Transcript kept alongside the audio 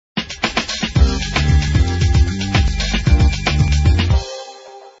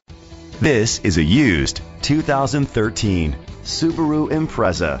This is a used 2013 Subaru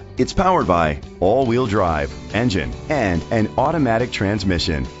Impreza. It's powered by all-wheel drive engine and an automatic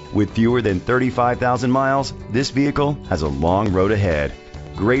transmission. With fewer than 35,000 miles, this vehicle has a long road ahead.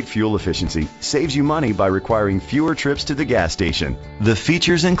 Great fuel efficiency saves you money by requiring fewer trips to the gas station. The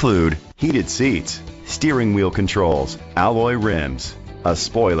features include heated seats, steering wheel controls, alloy rims, a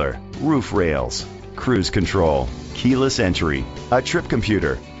spoiler, roof rails, cruise control, keyless entry, a trip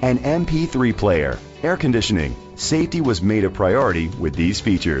computer, an MP3 player, air conditioning. Safety was made a priority with these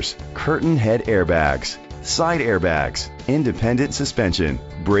features: curtain head airbags, side airbags, independent suspension,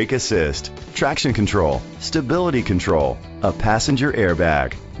 brake assist, traction control, stability control, a passenger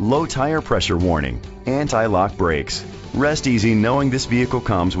airbag, low tire pressure warning, anti-lock brakes. Rest easy knowing this vehicle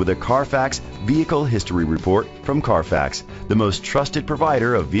comes with a Carfax Vehicle History Report from Carfax, the most trusted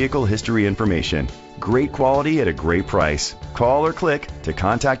provider of vehicle history information. Great quality at a great price. Call or click to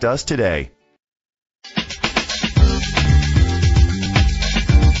contact us today.